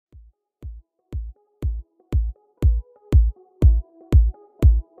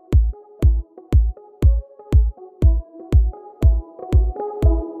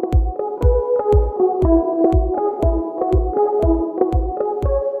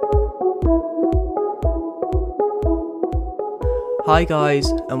Hi guys,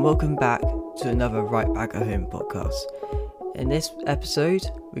 and welcome back to another Right Back at Home podcast. In this episode,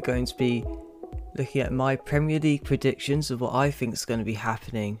 we're going to be looking at my Premier League predictions of what I think is going to be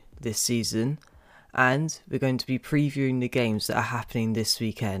happening this season, and we're going to be previewing the games that are happening this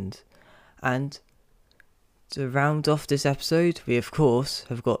weekend. And to round off this episode, we of course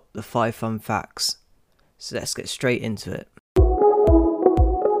have got the 5 fun facts. So let's get straight into it.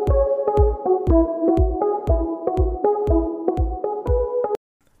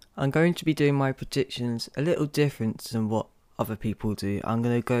 I'm going to be doing my predictions a little different than what other people do. I'm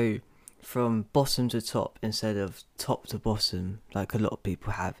going to go from bottom to top instead of top to bottom like a lot of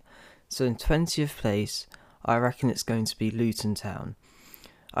people have. So in 20th place, I reckon it's going to be Luton Town.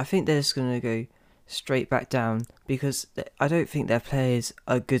 I think they're just going to go straight back down because I don't think their players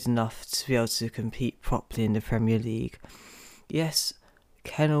are good enough to be able to compete properly in the Premier League. Yes,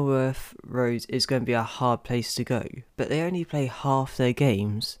 Kenilworth Road is going to be a hard place to go, but they only play half their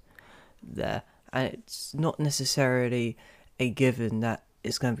games there, and it's not necessarily a given that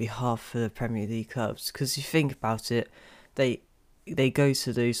it's going to be hard for the Premier League clubs, because you think about it, they go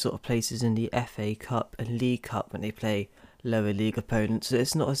to those sort of places in the FA Cup and League Cup when they play lower league opponents, so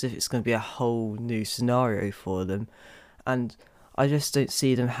it's not as if it's going to be a whole new scenario for them, and I just don't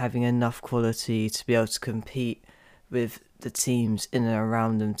see them having enough quality to be able to compete with the teams in and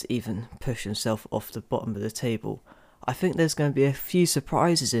around them to even push themselves off the bottom of the table. I think there's going to be a few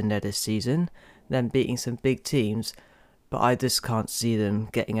surprises in there this season, them beating some big teams, but I just can't see them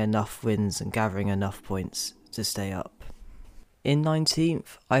getting enough wins and gathering enough points to stay up. In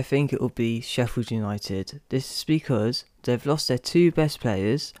 19th, I think it will be Sheffield United. This is because they've lost their 2 best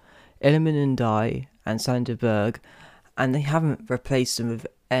players, Iliman Ndiaye and Sander Berg, and they haven't replaced them with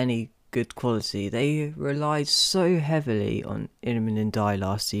any good quality. They relied so heavily on Iliman Ndiaye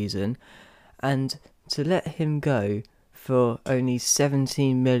last season, and to let him go for only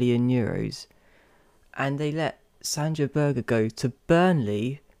 17 million euros, and they let Sander Berg go to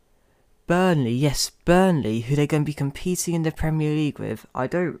Burnley, who they're going to be competing in the Premier League with. I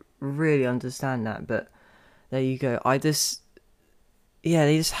don't really understand that, but there you go. They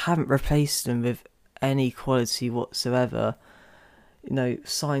just haven't replaced them with any quality whatsoever.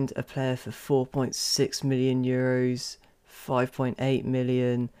 Signed a player for 4.6 million euros, 5.8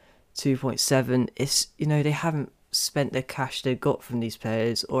 million, 2.7. It's, they haven't spent the cash they got from these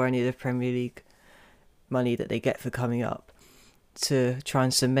players or any of the Premier League money that they get for coming up to try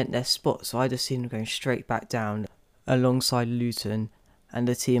and cement their spot. So I just see them going straight back down alongside Luton and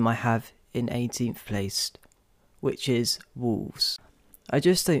the team I have in 18th place, which is Wolves. I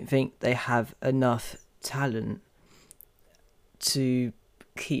just don't think they have enough talent to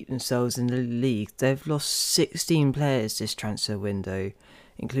keep themselves in the league. They've lost 16 players this transfer window,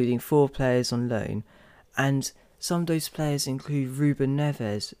 including 4 players on loan, and some of those players include Ruben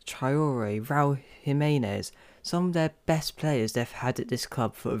Neves, Traore, Raul Jimenez. Some of their best players they've had at this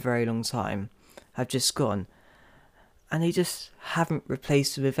club for a very long time have just gone, and they just haven't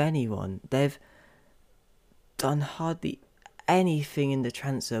replaced with anyone. They've done hardly anything in the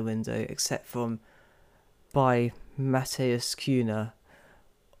transfer window except from buy Matheus Cunha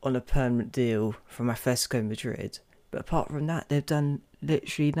on a permanent deal from Atletico Madrid. But apart from that, they've done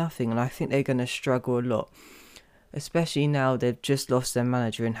literally nothing, and I think they're going to struggle a lot. Especially now they've just lost their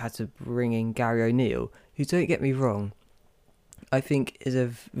manager and had to bring in Gary O'Neill, who, don't get me wrong, I think is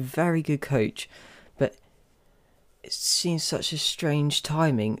a very good coach, but it seems such a strange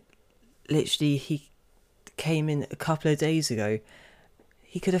timing. Literally, he came in a couple of days ago.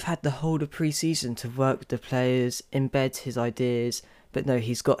 He could have had the whole of pre-season to work with the players, embed his ideas, but no,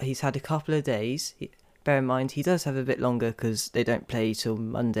 he's had a couple of days. Bear in mind, he does have a bit longer because they don't play till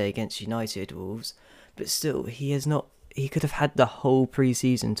Monday against United Wolves. But still, he could have had the whole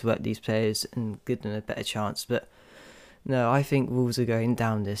pre-season to work these players and give them a better chance. But no, I think Wolves are going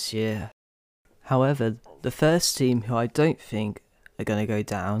down this year. However, the first team who I don't think are going to go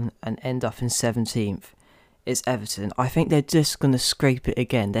down and end up in 17th is Everton. I think they're just going to scrape it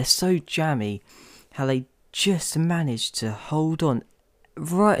again. They're so jammy how they just managed to hold on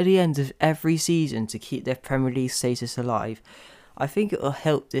right at the end of every season to keep their Premier League status alive. I think it will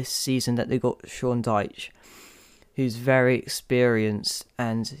help this season that they got Sean Dyche, who's very experienced,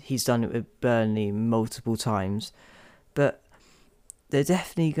 and he's done it with Burnley multiple times. But they're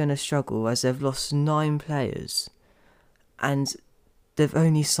definitely going to struggle as they've lost 9 players and they've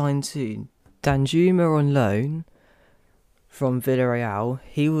only signed 2. Danjuma on loan from Villarreal.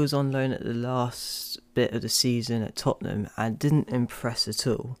 He was on loan at the last bit of the season at Tottenham and didn't impress at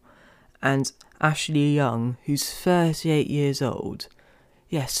all. And Ashley Young, who's 38 years old.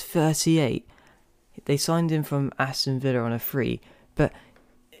 Yes, 38. They signed him from Aston Villa on a free, But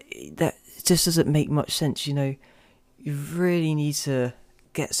that just doesn't make much sense. You really need to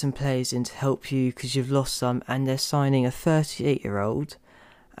get some players in to help you because you've lost some, and they're signing a 38-year-old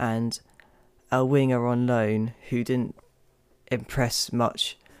and a winger on loan who didn't impress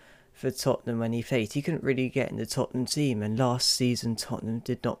much for Tottenham when he played. He couldn't really get in the Tottenham team, and last season Tottenham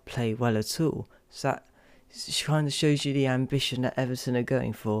did not play well at all. So that kind of shows you the ambition that Everton are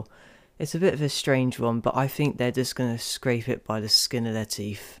going for. It's a bit of a strange one, but I think they're just going to scrape it by the skin of their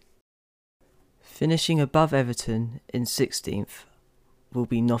teeth. Finishing above Everton in 16th will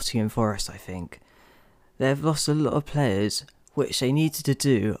be Nottingham Forest, I think. They've lost a lot of players, which they needed to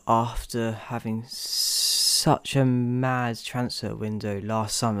do after having such a mad transfer window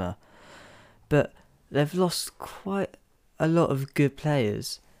last summer. But they've lost quite a lot of good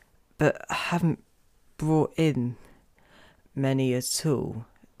players, but haven't brought in many at all.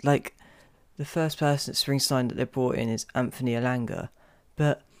 Like, the first person at spring sign that they brought in is Anthony Elanga,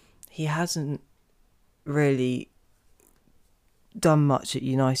 but he hasn't really done much at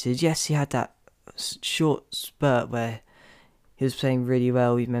United. Yes, he had that short spurt where he was playing really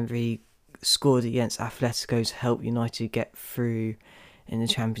well. You remember he scored against Atletico to help United get through in the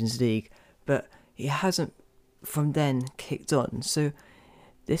Champions League, but he hasn't from then kicked on. So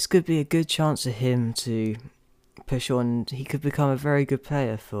this could be a good chance for him to push on. He could become a very good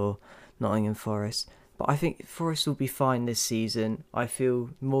player for Nottingham Forest. But I think Forest will be fine this season. I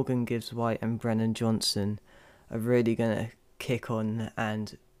feel Morgan Gibbs-White and Brennan Johnson are really going to kick on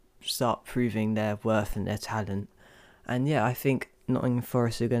and start proving their worth and their talent. And yeah, I think Nottingham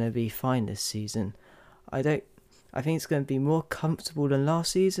Forest are going to be fine this season. I think it's going to be more comfortable than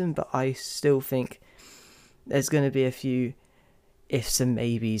last season, but I still think there's going to be a few ifs and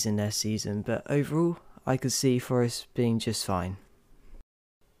maybes in their season. But overall, I could see Forest being just fine.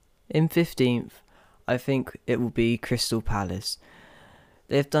 In 15th, I think it will be Crystal Palace.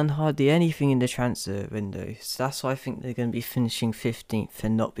 They've done hardly anything in the transfer window, so that's why I think they're going to be finishing 15th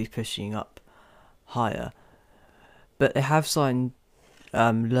and not be pushing up higher. But they have signed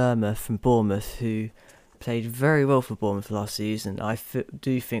Lerma from Bournemouth, who played very well for Bournemouth last season. I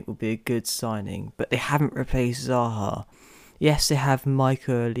do think will be a good signing, but they haven't replaced Zaha. Yes, they have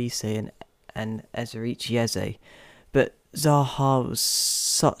Michael Olise and Ezerechi Eze, but Zaha was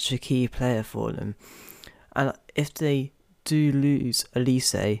such a key player for them. And if they do lose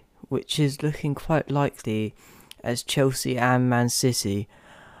Olise, which is looking quite likely as Chelsea and Man City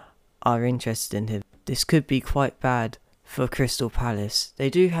are interested in him, this could be quite bad for Crystal Palace. They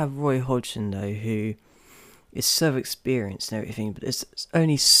do have Roy Hodgson though, who is so experienced and everything, but there's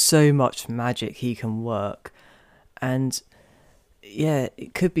only so much magic he can work. And yeah,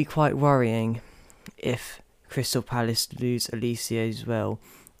 it could be quite worrying if Crystal Palace lose Olise as well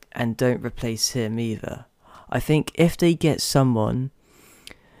and don't replace him either. I think if they get someone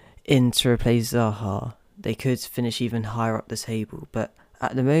in to replace Zaha, they could finish even higher up the table. But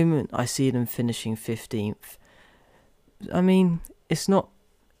at the moment, I see them finishing 15th. I mean, it's not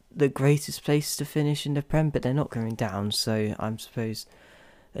the greatest place to finish in the Prem, but they're not going down, so I suppose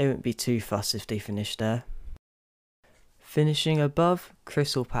they won't be too fussed if they finish there. Finishing above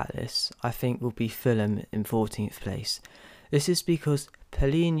Crystal Palace, I think will be Fulham in 14th place. This is because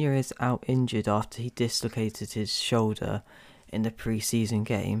Palhinha is out injured after he dislocated his shoulder in the pre-season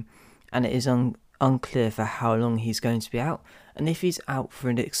game, and it is unclear for how long he's going to be out. And if he's out for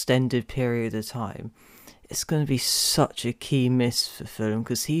an extended period of time, it's going to be such a key miss for Fulham,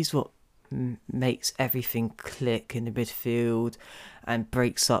 because he's what makes everything click in the midfield and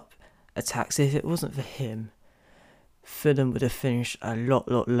breaks up attacks. If it wasn't for him, Fulham would have finished a lot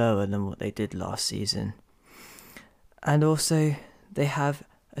lower than what they did last season. And also, they have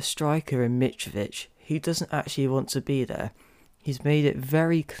a striker in Mitrovic who doesn't actually want to be there. He's made it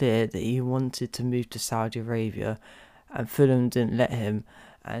very clear that he wanted to move to Saudi Arabia, and Fulham didn't let him.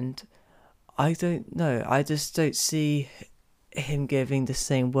 And I don't know, I just don't see him giving the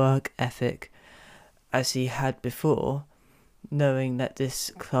same work ethic as he had before, knowing that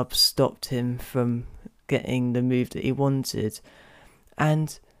this club stopped him from getting the move that he wanted.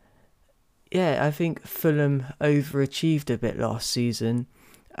 And yeah, I think Fulham overachieved a bit last season,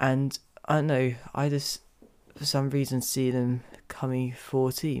 and I don't know, I just for some reason see them coming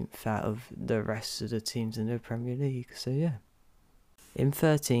 14th out of the rest of the teams in the Premier League. So yeah. In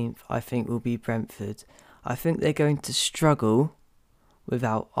 13th, I think will be Brentford. I think they're going to struggle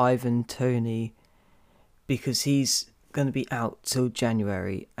without Ivan Toney, because he's going to be out till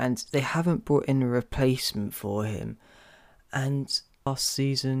January, and they haven't brought in a replacement for him. And last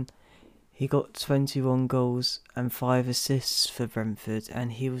season, he got 21 goals and 5 assists for Brentford,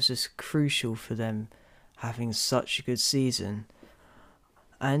 and he was just crucial for them having such a good season.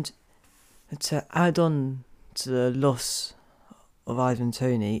 And to add on to the loss of Ivan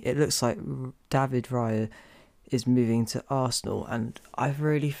Toney, it looks like David Raya is moving to Arsenal, and I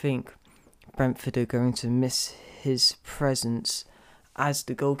really think Brentford are going to miss his presence as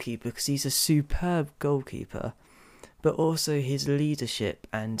the goalkeeper, because he's a superb goalkeeper, but also his leadership,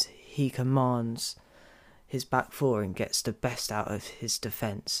 and he commands his back four and gets the best out of his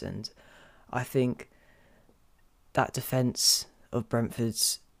defence. And I think that defence of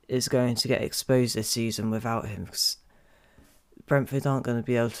Brentford's is going to get exposed this season without him, because Brentford aren't going to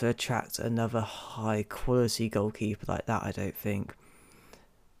be able to attract another high quality goalkeeper like that, I don't think.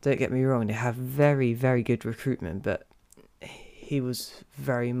 Don't get me wrong, they have very, very good recruitment, but he was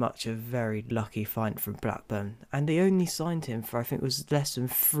very much a very lucky find from Blackburn, and they only signed him for, I think it was less than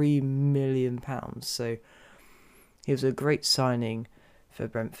 £3 million, so he was a great signing for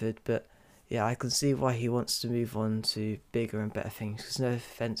Brentford. But yeah, I can see why he wants to move on to bigger and better things, because no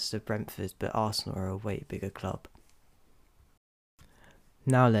offence to Brentford, but Arsenal are a way bigger club.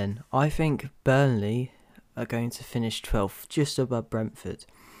 Now then, I think Burnley are going to finish 12th, just above Brentford.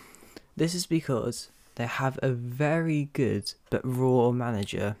 This is because they have a very good but raw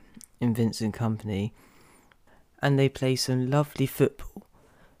manager in Vincent Kompany, and they play some lovely football.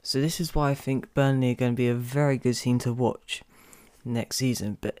 So this is why I think Burnley are going to be a very good team to watch next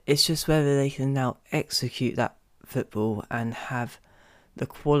season. But it's just whether they can now execute that football and have the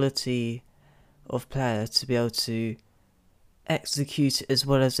quality of player to be able to execute it as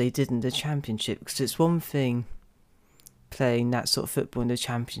well as they did in the Championship. Because it's one thing playing that sort of football in the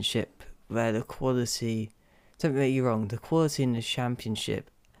Championship where the quality, don't get me wrong, the quality in the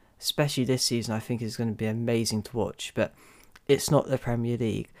Championship, especially this season, I think is going to be amazing to watch, but it's not the Premier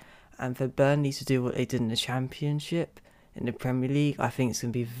League. And for Burnley to do what they did in the Championship in the Premier League, I think it's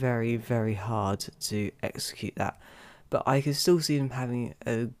going to be very, very hard to execute that. But I can still see them having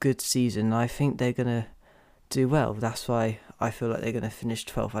a good season. I think they're going to do well. That's why I feel like they're going to finish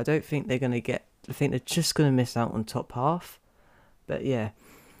 12th. I don't think they're going to get, I think they're just going to miss out on top half. But yeah,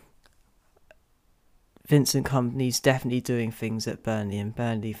 Vincent Kompany's definitely doing things at Burnley, and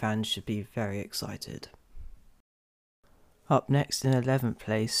Burnley fans should be very excited. Up next in 11th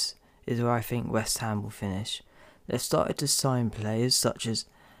place is where I think West Ham will finish. They've started to sign players such as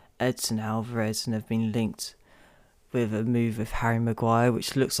Edson Alvarez, and have been linked with a move with Harry Maguire,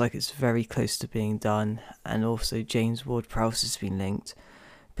 which looks like it's very close to being done, and also James Ward-Prowse has been linked.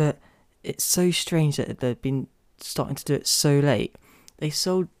 But it's so strange that they've been starting to do it so late. They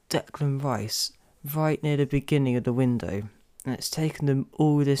sold Declan Rice right near the beginning of the window, and it's taken them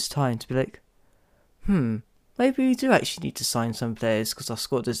all this time to be like, maybe we do actually need to sign some players because our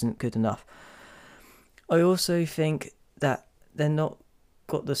squad isn't good enough. I also think that they're not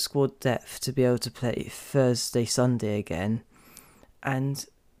got the squad depth to be able to play Thursday, Sunday again, and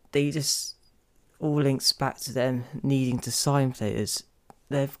they just all links back to them needing to sign players.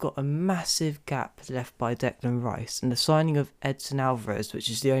 They've got a massive gap left by Declan Rice, and the signing of Edson Alvarez, which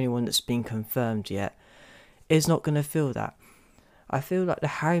is the only one that's been confirmed yet, is not going to fill that. I feel like the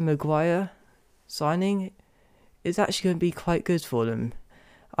Harry Maguire signing is actually going to be quite good for them.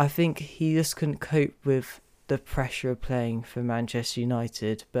 I think he just couldn't cope with the pressure of playing for Manchester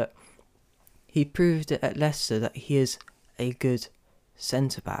United, but he proved it at Leicester that he is a good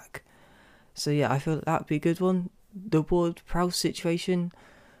centre-back. So yeah, I feel that would be a good one. The Ward-Prowse situation,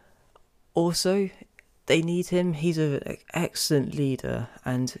 also, they need him. He's an excellent leader,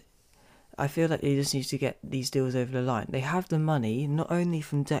 and I feel like they just need to get these deals over the line. They have the money, not only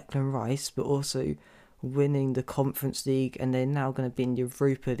from Declan Rice, but also winning the Conference League, and they're now going to be in the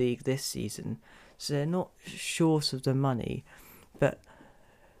Europa League this season. So they're not short of the money. But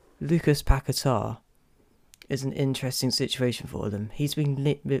Lucas Paquetá is an interesting situation for them. He's been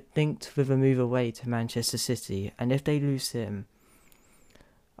linked with a move away to Manchester City, and if they lose him,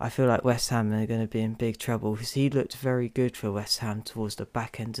 I feel like West Ham are going to be in big trouble, because he looked very good for West Ham towards the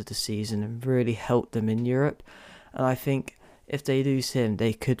back end of the season and really helped them in Europe. And I think if they lose him,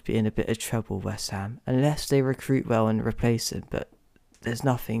 they could be in a bit of trouble, West Ham, unless they recruit well and replace him. But there's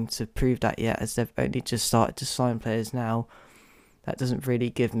nothing to prove that yet, as they've only just started to sign players now. That doesn't really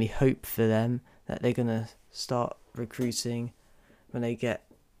give me hope for them that they're going to start recruiting when they get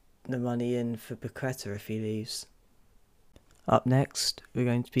the money in for Paqueta if he leaves. Up next, we're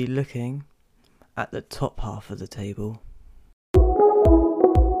going to be looking at the top half of the table.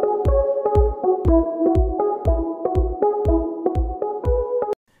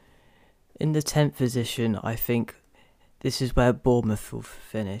 In the 10th position, I think this is where Bournemouth will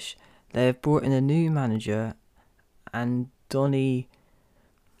finish. They have brought in a new manager, Andoni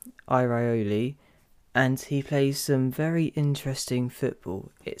Iraoli, and he plays some very interesting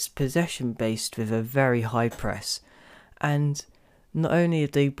football. It's possession based with a very high press, and not only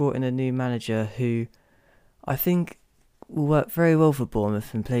have they brought in a new manager who I think will work very well for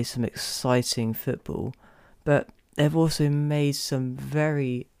Bournemouth and play some exciting football, but they've also made some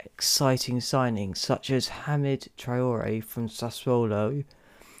very exciting signings, such as Hamid Traore from Sassuolo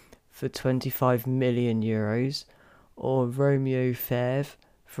for €25 million, or Romeo Fèvre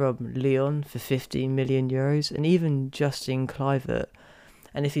from Lyon for €15 million, and even Justin Kluivert.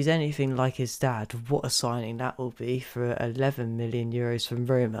 And if he's anything like his dad, what a signing that will be for €11 million from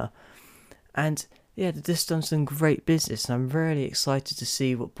Roma. And yeah, they've just done some great business, and I'm really excited to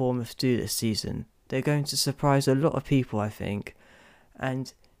see what Bournemouth do this season. They're going to surprise a lot of people, I think.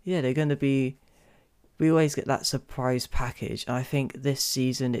 And yeah, they're going to be... We always get that surprise package, and I think this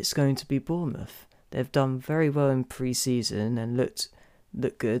season it's going to be Bournemouth. They've done very well in pre-season and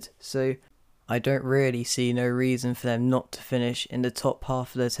look good, so I don't really see no reason for them not to finish in the top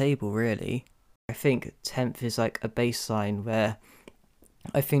half of the table, really. I think 10th is like a baseline where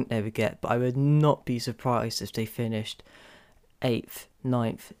I think they would get, but I would not be surprised if they finished 8th,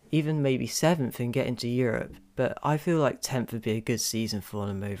 9th, even maybe 7th and get into Europe, but I feel like 10th would be a good season for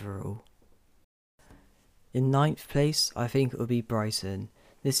them overall. In 9th place, I think it will be Brighton.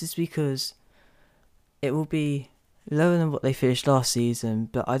 This is because it will be lower than what they finished last season,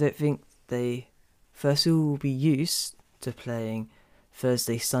 but I don't think they, first of all, will be used to playing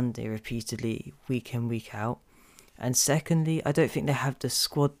Thursday, Sunday repeatedly, week in, week out. And secondly, I don't think they have the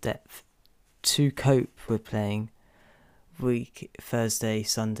squad depth to cope with playing Thursday,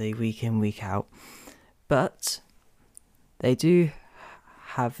 Sunday, week in, week out. But they do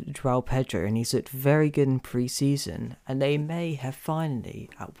have João Pedro, and he's looked very good in pre-season, and they may have finally,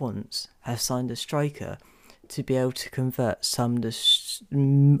 at once, have signed a striker to be able to convert some of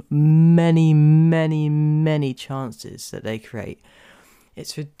the many chances that they create.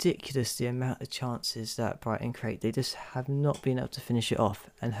 It's ridiculous the amount of chances that Brighton create. They just have not been able to finish it off,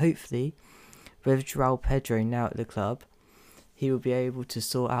 and hopefully, with João Pedro now at the club, he will be able to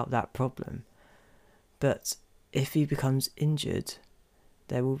sort out that problem. But if he becomes injured,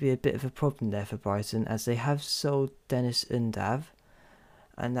 there will be a bit of a problem there for Brighton, as they have sold Dennis Undav,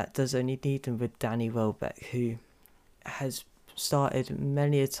 and that does only leave them with Danny Welbeck, who has started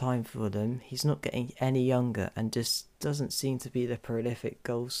many a time for them. He's not getting any younger and just doesn't seem to be the prolific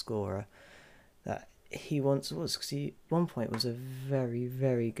goal scorer that he once was, because he at one point was a very,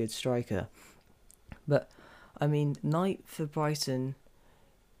 very good striker. But I mean, night for Brighton,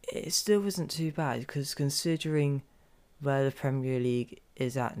 it still isn't too bad, because considering where the Premier League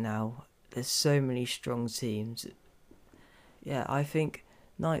is at now, there's so many strong teams. Yeah, I think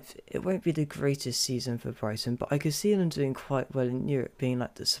ninth, it won't be the greatest season for Brighton, but I could see them doing quite well in Europe, being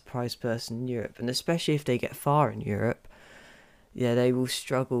like the surprise person in Europe, and especially if they get far in Europe, yeah, they will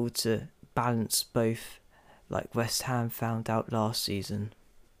struggle to balance both, like West Ham found out last season.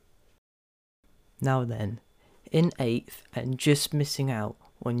 Now then, in 8th, and just missing out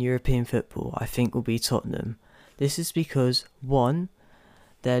on European football, I think will be Tottenham. This is because, one,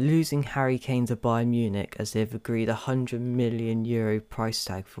 they're losing Harry Kane to Bayern Munich, as they've agreed €100 million price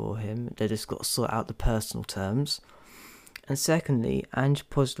tag for him. They just got to sort out the personal terms. And secondly, Ange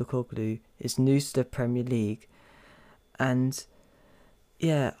Postecoglou is new to the Premier League, and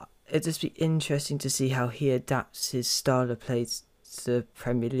yeah, it'd just be interesting to see how he adapts his style of play to the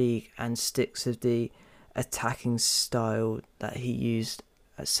Premier League and sticks with the attacking style that he used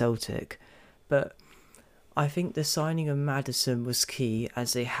at Celtic. But I think the signing of Maddison was key,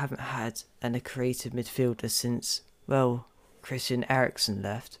 as they haven't had a creative midfielder since, well, Christian Eriksen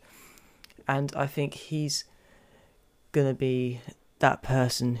left. And I think he's going to be that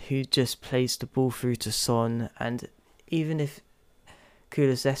person who just plays the ball through to Son. And even if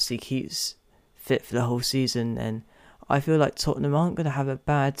Kulusevski keeps fit for the whole season, then I feel like Tottenham aren't going to have a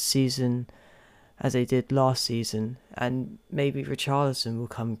bad season as they did last season, and maybe Richarlison will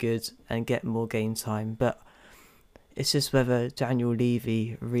come good and get more game time, but it's just whether Daniel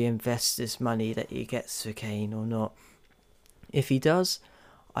Levy reinvests this money that he gets for Kane or not. If he does,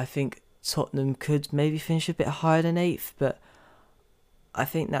 I think Tottenham could maybe finish a bit higher than 8th, but I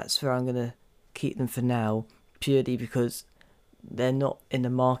think that's where I'm going to keep them for now, purely because they're not in the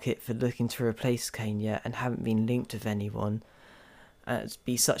market for looking to replace Kane yet and haven't been linked with anyone. And it'd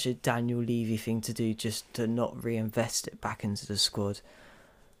be such a Daniel Levy thing to do, just to not reinvest it back into the squad.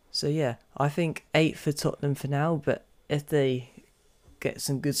 So yeah, I think 8 for Tottenham for now, but if they get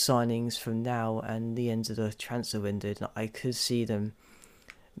some good signings from now and the end of the transfer window, I could see them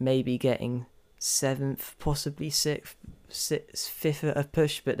maybe getting 7th, possibly 6th, fifth at a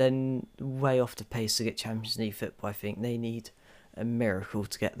push, but then way off the pace to get Champions League football. I think they need a miracle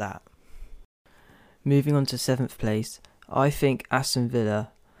to get that. Moving on to 7th place, I think Aston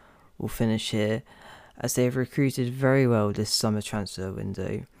Villa will finish here, as they have recruited very well this summer transfer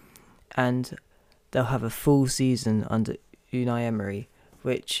window, and they'll have a full season under Unai Emery,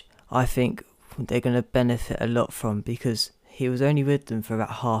 which I think they're going to benefit a lot from, because he was only with them for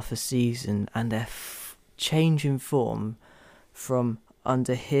about half a season, and their change in form from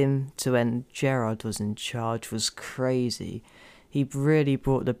under him to when Gerrard was in charge was crazy. He really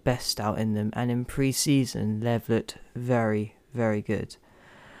brought the best out in them, and in pre-season they've looked very, very good.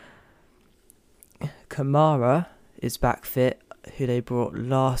 Kamara is back fit, who they brought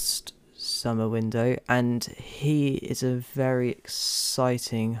last summer window, and he is a very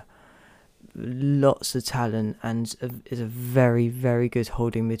exciting, lots of talent, and is a very, very good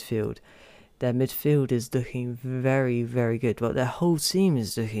holding midfield. Their midfield is looking very, very good. Well, their whole team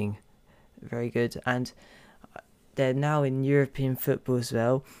is looking very good, and they're now in European football as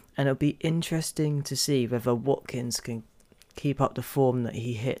well, and it'll be interesting to see whether Watkins can keep up the form that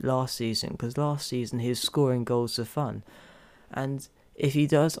he hit last season, because last season he was scoring goals for fun, and if he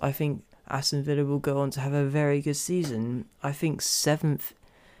does, I think Aston Villa will go on to have a very good season. I think 7th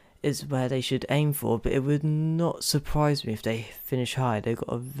is where they should aim for, but it would not surprise me if they finish high. They've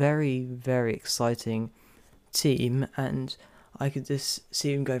got a very, very exciting team, and I could just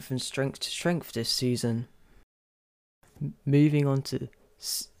see them go from strength to strength this season. Moving on to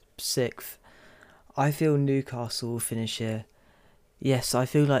 6th, I feel Newcastle will finish here. Yes, I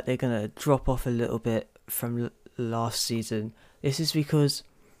feel like they're going to drop off a little bit from last season. This is because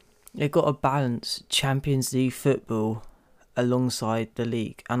they've got to balance Champions League football alongside the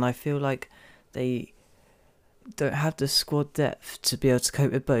league, and I feel like they don't have the squad depth to be able to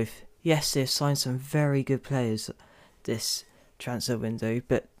cope with both. Yes, they've signed some very good players this transfer window,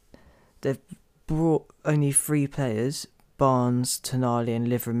 but they've brought only 3 players, Barnes, Tonali and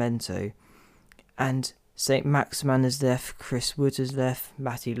Livramento, and St. Maximan has left, Chris Wood has left,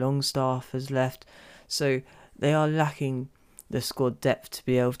 Matty Longstaff has left, so they are lacking the squad depth to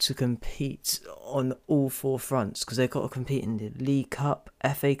be able to compete on all 4 fronts, because they've got to compete in the League Cup,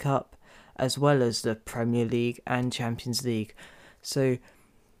 FA Cup, as well as the Premier League and Champions League. So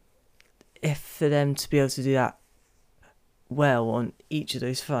if for them to be able to do that well on each of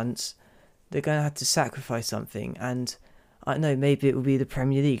those fronts, they're going to have to sacrifice something, and I don't know, maybe it will be the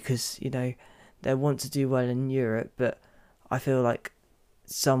Premier League, because they want to do well in Europe, but I feel like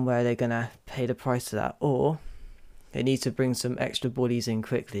somewhere they're going to pay the price for that, or they need to bring some extra bodies in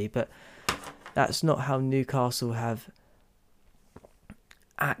quickly, but that's not how Newcastle have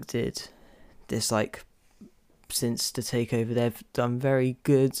acted since the takeover. They've done very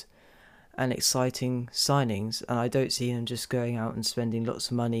good and exciting signings, and I don't see them just going out and spending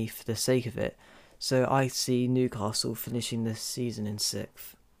lots of money for the sake of it. So I see Newcastle finishing this season in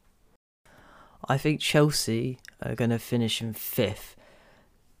 6th. I think Chelsea are going to finish in 5th.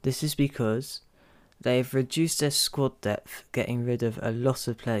 This is because they've reduced their squad depth, getting rid of a lot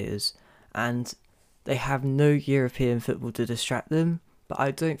of players, and they have no European football to distract them, but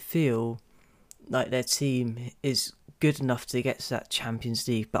I don't feel like their team is good enough to get to that Champions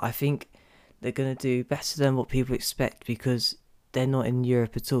League, but I think they're going to do better than what people expect, because they're not in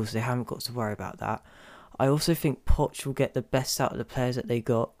Europe at all, so they haven't got to worry about that. I also think Poch will get the best out of the players that they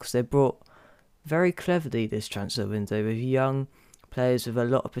got, because they brought very cleverly this transfer window with young players with a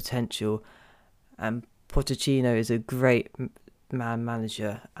lot of potential, and Pochettino is a great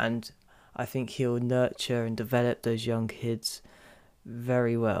manager, and I think he'll nurture and develop those young kids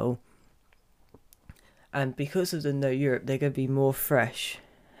very well. And because of the no Europe, they're going to be more fresh,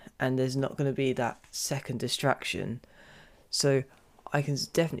 and there's not going to be that second distraction. So I can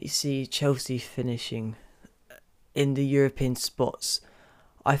definitely see Chelsea finishing in the European spots.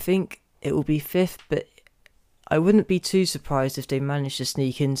 I think it will be 5th, but I wouldn't be too surprised if they manage to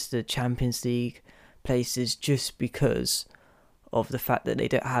sneak into the Champions League places, just because of the fact that they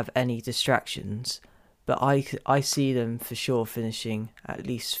don't have any distractions. But I see them for sure finishing at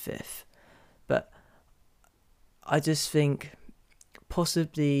least 5th. But I just think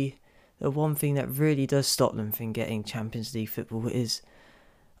possibly the one thing that really does stop them from getting Champions League football is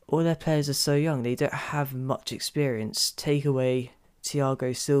all their players are so young. They don't have much experience. Take away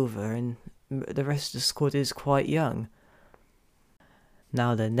Thiago Silva and the rest of the squad is quite young.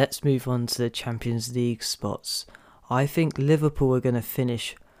 Now then, let's move on to the Champions League spots. I think Liverpool are going to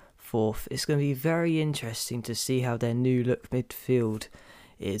finish 4th. It's going to be very interesting to see how their new look midfield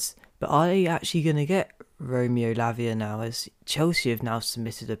is. But are they actually going to get Romeo Lavia now, as Chelsea have now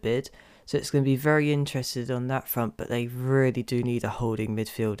submitted a bid? So it's going to be very interested on that front, but they really do need a holding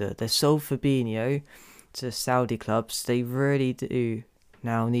midfielder. They sold Fabinho to Saudi clubs. They really do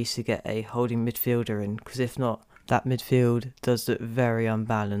now need to get a holding midfielder in, because if not, that midfield does look very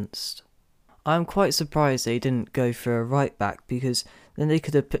unbalanced. I'm quite surprised they didn't go for a right back, because then they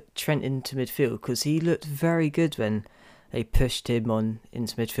could have put Trent into midfield, because he looked very good when they pushed him on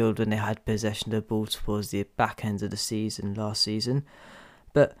into midfield when they had possession of the ball towards the back end of the season last season.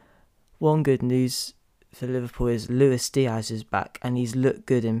 But one good news for Liverpool is Luis Diaz is back, and he's looked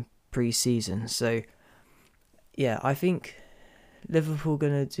good in pre-season. So yeah, I think Liverpool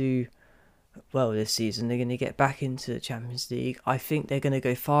going to do well this season. They're going to get back into the Champions League. I think they're going to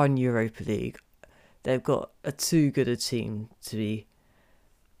go far in Europa League. They've got a too good a team to be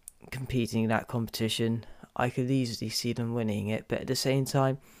competing in that competition. I could easily see them winning it, but at the same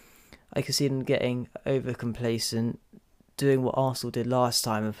time, I could see them getting over complacent, doing what Arsenal did last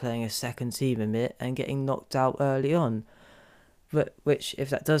time and playing a second team in it and getting knocked out early on. But which,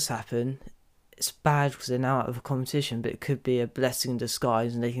 if that does happen, it's bad because they're now out of a competition, but it could be a blessing in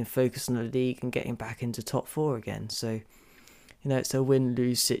disguise and they can focus on the league and getting back into top four again. So, it's a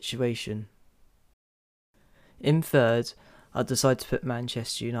win-lose situation. In third, I decided to put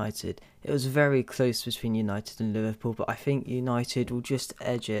Manchester United. It was very close between United and Liverpool, but I think United will just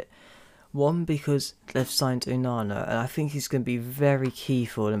edge it. One, because they've signed Onana, and I think he's going to be very key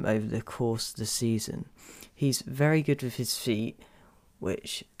for them over the course of the season. He's very good with his feet,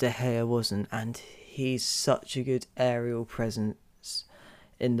 which De Gea wasn't, and he's such a good aerial presence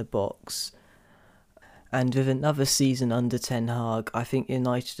in the box. And with another season under Ten Hag, I think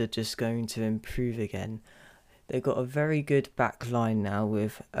United are just going to improve again. They've got a very good back line now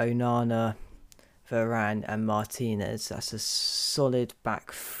with Onana, Varane and Martinez. That's a solid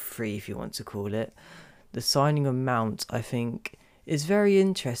back three, if you want to call it. The signing of Mount, I think, is very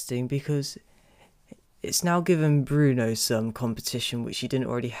interesting because it's now given Bruno some competition which he didn't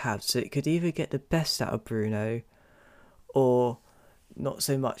already have. So it could either get the best out of Bruno or not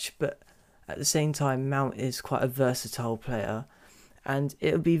so much. But at the same time, Mount is quite a versatile player. And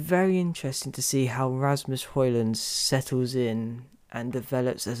it'll be very interesting to see how Rasmus Højlund settles in and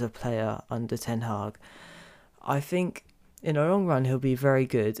develops as a player under Ten Hag. I think in the long run he'll be very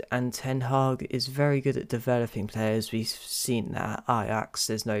good, and Ten Hag is very good at developing players. We've seen that at Ajax,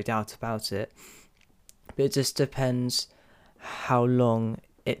 there's no doubt about it. But it just depends how long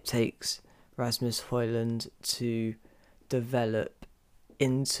it takes Rasmus Højlund to develop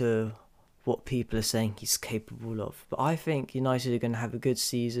into what people are saying he's capable of. But I think United are going to have a good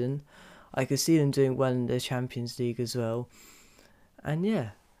season. I could see them doing well in the Champions League as well. And yeah,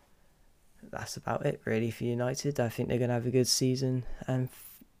 that's about it really for United. I think they're going to have a good season and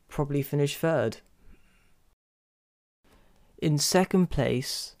probably finish third. In second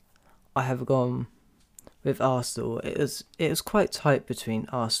place, I have gone with Arsenal. It was quite tight between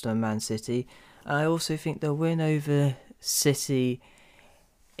Arsenal and Man City. I also think the win over City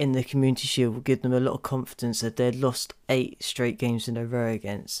in the Community Shield will give them a lot of confidence that they'd lost 8 straight games in a row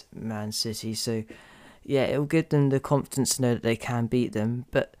against Man City. So yeah, it will give them the confidence to know that they can beat them.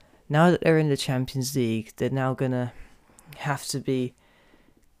 But now that they're in the Champions League, they're now going to have to be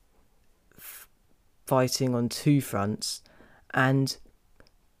fighting on 2 fronts, and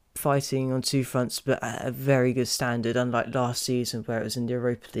fighting on 2 fronts but at a very good standard, unlike last season where it was in the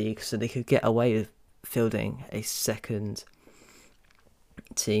Europa League, so they could get away with fielding a second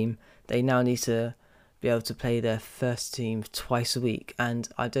team. They now need to be able to play their first team twice a week, and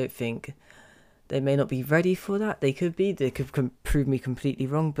I don't think they may not be ready for that. They could prove me completely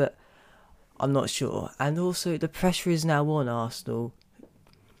wrong, but I'm not sure. And also the pressure is now on Arsenal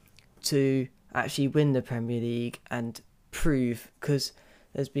to actually win the Premier League and prove, because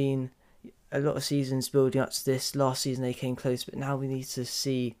there's been a lot of seasons building up to this. Last season they came close, but now we need to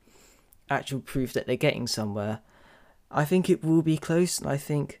see actual proof that they're getting somewhere. I think it will be close, and I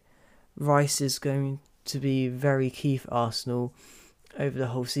think Rice is going to be very key for Arsenal over the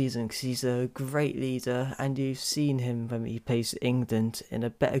whole season, because he's a great leader, and you've seen him when he plays England in a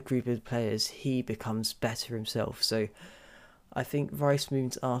better group of players, he becomes better himself. So I think Rice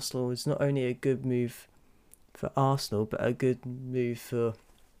moving to Arsenal is not only a good move for Arsenal, but a good move for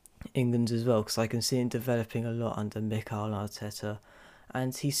England as well, because I can see him developing a lot under Mikel Arteta,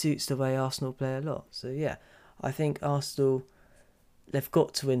 and he suits the way Arsenal play a lot. So yeah, I think Arsenal, they've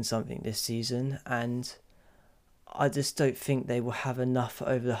got to win something this season, and I just don't think they will have enough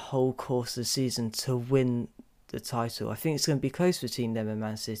over the whole course of the season to win the title. I think it's going to be close between them and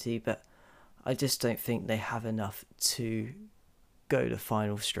Man City, but I just don't think they have enough to go the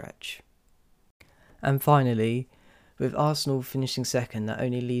final stretch. And finally, With Arsenal finishing second, that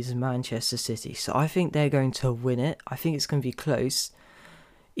only leaves Manchester City. So I think they're going to win it. I think it's going to be close.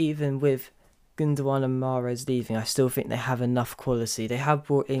 Even with Gundogan and Mahrez leaving, I still think they have enough quality. They have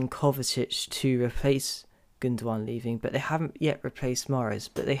brought in Kovacic to replace Gundogan leaving, but they haven't yet replaced Mahrez.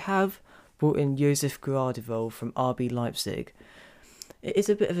 But they have brought in Josef Guardiola from RB Leipzig. It is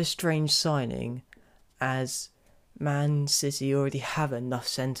a bit of a strange signing, as Man City already have enough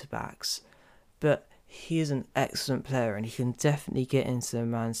centre-backs, but he is an excellent player and he can definitely get into the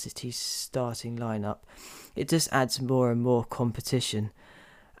Man City starting lineup. It just adds more and more competition.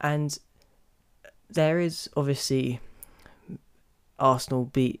 And there is obviously, Arsenal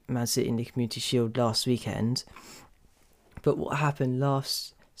beat Man City in the Community Shield last weekend, but what happened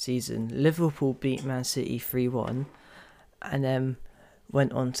last season, Liverpool beat Man City 3-1 and then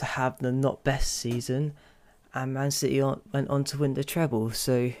went on to have the not best season, and Man City went on to win the treble.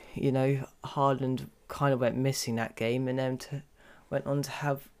 So, Haaland kind of went missing that game and then went on to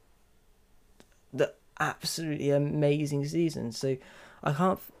have the absolutely amazing season. So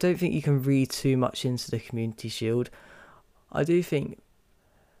I don't think you can read too much into the Community Shield. I do think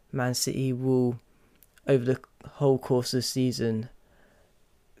Man City will, over the whole course of the season,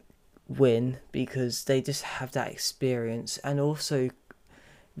 win because they just have that experience. And also,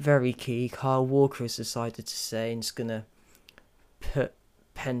 very key, Kyle Walker has decided to say and is going to put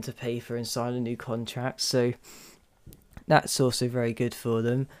pen to paper and sign a new contract. So that's also very good for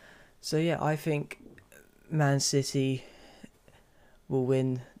them. So yeah, I think Man City will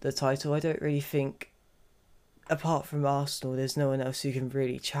win the title. I don't really think, apart from Arsenal, there's no one else who can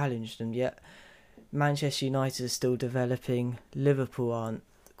really challenge them yet. Manchester United is still developing. Liverpool aren't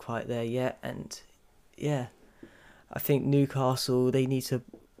quite there yet. And yeah, I think Newcastle, they need to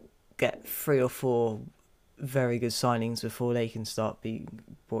get 3 or 4 very good signings before they can start being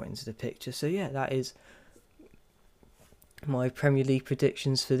brought into the picture. So yeah, that is my Premier League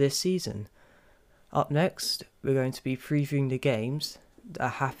predictions for this season. Up next, we're going to be previewing the games that are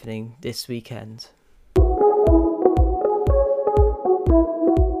happening this weekend.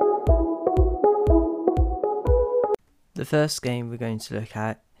 The first game we're going to look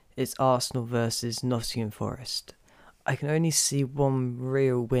at is Arsenal versus Nottingham Forest. I can only see one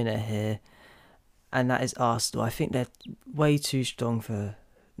real winner here, and that is Arsenal. I think they're way too strong for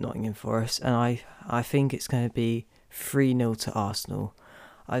Nottingham Forest, and I think it's going to be 3-0 to Arsenal.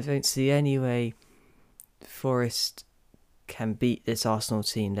 I don't see any way Forest can beat this Arsenal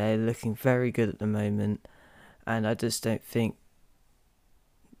team. They're looking very good at the moment, and I just don't think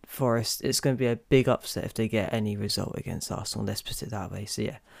Forest, it's going to be a big upset if they get any result against Arsenal, let's put it that way. So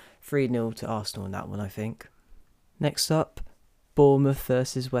yeah, 3-0 to Arsenal in that one, I think. Next up, Bournemouth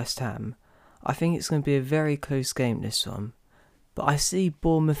versus West Ham. I think it's going to be a very close game, this one, but I see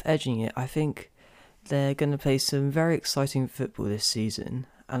Bournemouth edging it. I think they're going to play some very exciting football this season,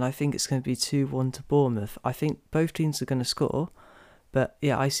 and I think it's going to be 2-1 to Bournemouth. I think both teams are going to score, but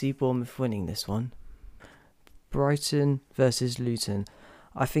yeah, I see Bournemouth winning this one. Brighton versus Luton.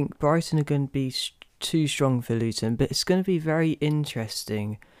 I think Brighton are going to be too strong for Luton, but it's going to be very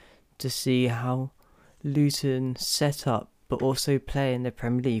interesting to see how Luton set up but also play in the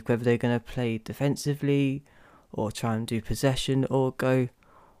Premier League, whether they're going to play defensively or try and do possession or go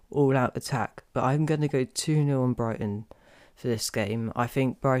all out attack. But I'm going to go 2-0 on Brighton for this game. I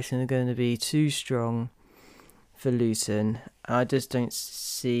think Brighton are going to be too strong for Luton, and I just don't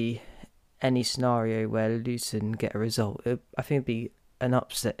see any scenario where Luton get a result. I think it'd be an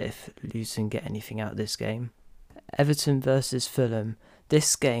upset if Luton get anything out of this game. Everton versus Fulham.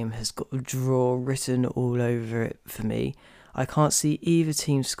 This game has got a draw written all over it for me. I can't see either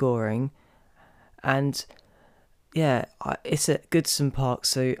team scoring, and yeah, it's at Goodson Park,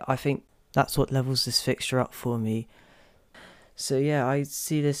 so I think that's what levels this fixture up for me. So yeah, I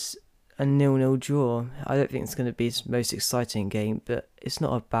see this a 0-0 draw. I don't think it's going to be the most exciting game, but it's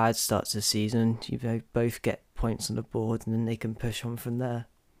not a bad start to the season. Both get points on the board and then they can push on from there.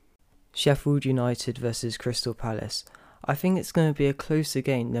 Sheffield United versus Crystal Palace. I think it's going to be a closer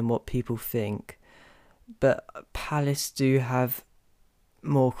game than what people think, but Palace do have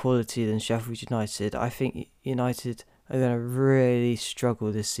more quality than Sheffield United. I think United are going to really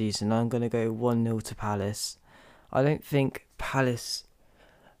struggle this season. I'm going to go 1-0 to Palace. I don't think Palace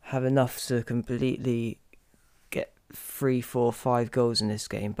have enough to completely get 3, 4, 5 goals in this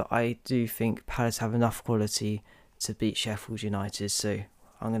game, but I do think Palace have enough quality to beat Sheffield United, so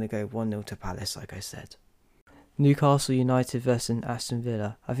I'm going to go 1-0 to Palace, like I said. Newcastle United versus Aston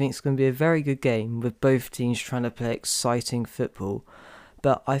Villa. I think it's going to be a very good game with both teams trying to play exciting football,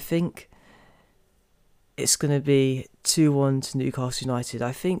 but I think it's going to be 2-1 to Newcastle United.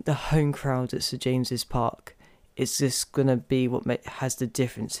 I think the home crowd at St James's Park it's just going to be what has the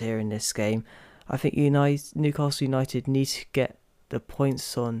difference here in this game. I think Newcastle United need to get the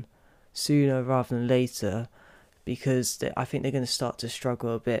points on sooner rather than later, because I think they're going to start to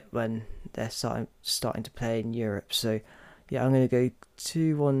struggle a bit when they're starting to play in Europe. So yeah, I'm going to go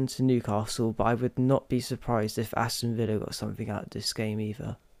 2-1 to Newcastle, but I would not be surprised if Aston Villa got something out of this game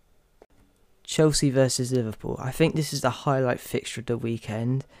either. Chelsea versus Liverpool. I think this is the highlight fixture of the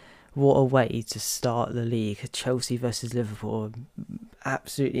weekend. What a way to start the league. Chelsea versus Liverpool.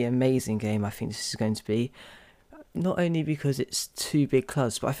 Absolutely amazing game I think this is going to be. Not only because it's two big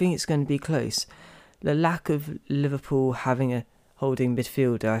clubs, but I think it's going to be close. The lack of Liverpool having a holding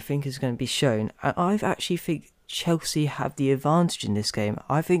midfielder, I think, is going to be shown. And I actually think Chelsea have the advantage in this game.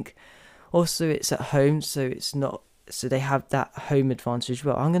 I think also it's at home, so they have that home advantage as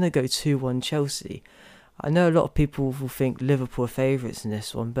well. I'm going to go 2-1 Chelsea. I know a lot of people will think Liverpool are favourites in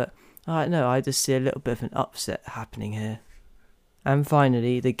this one, but I don't know, I just see a little bit of an upset happening here. And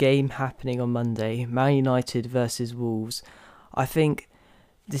finally, the game happening on Monday, Man United versus Wolves. I think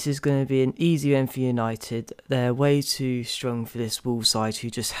this is going to be an easy win for United. They're way too strong for this Wolves side, who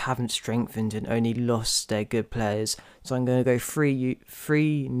just haven't strengthened and only lost their good players. So I'm going to go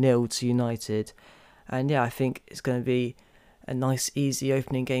 3-0 to United. And yeah, I think it's going to be a nice easy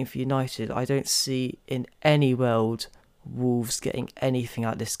opening game for United. I don't see in any world Wolves getting anything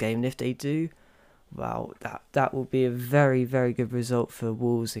out of this game. And if they do, wow, that will be a very, very good result for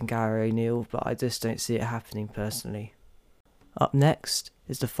Wolves and Gary O'Neill, but I just don't see it happening personally. Up next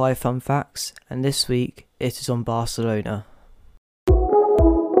is the 5 fun facts, and this week it is on Barcelona.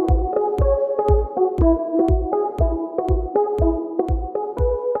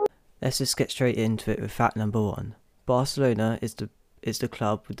 Let's just get straight into it with fact number 1. Barcelona is the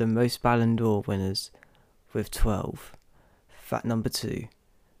club with the most Ballon d'Or winners, with 12. Fact number 2.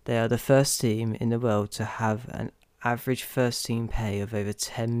 They are the first team in the world to have an average first team pay of over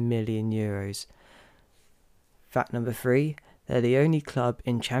 10 million euros. Fact number 3. They're the only club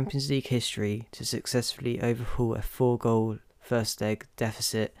in Champions League history to successfully overhaul a 4-goal first leg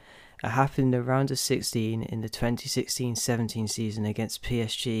deficit. It happened in the round of 16 in the 2016-17 season against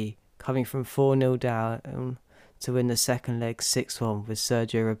PSG, coming from 4-0 down to win the second leg 6-1, with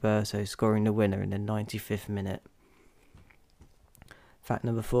Sergio Roberto scoring the winner in the 95th minute. Fact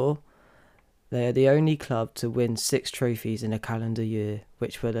number 4. They are the only club to win 6 trophies in a calendar year,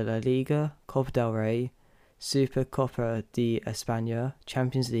 which were the La Liga, Copa del Rey, Supercopa de España,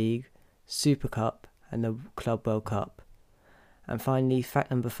 Champions League, Super Cup, and the Club World Cup. And finally,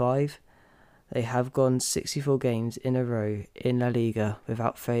 fact number 5. They have gone 64 games in a row in La Liga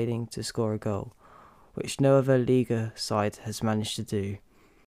without failing to score a goal, which no other Liga side has managed to do.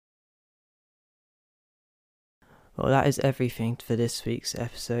 Well, that is everything for this week's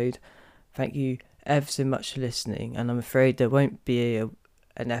episode. Thank you ever so much for listening, and I'm afraid there won't be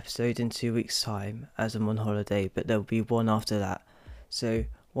an episode in 2 weeks' time as I'm on holiday, but there'll be one after that. So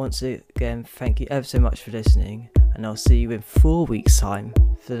once again, thank you ever so much for listening, and I'll see you in 4 weeks' time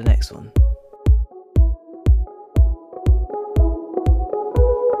for the next one.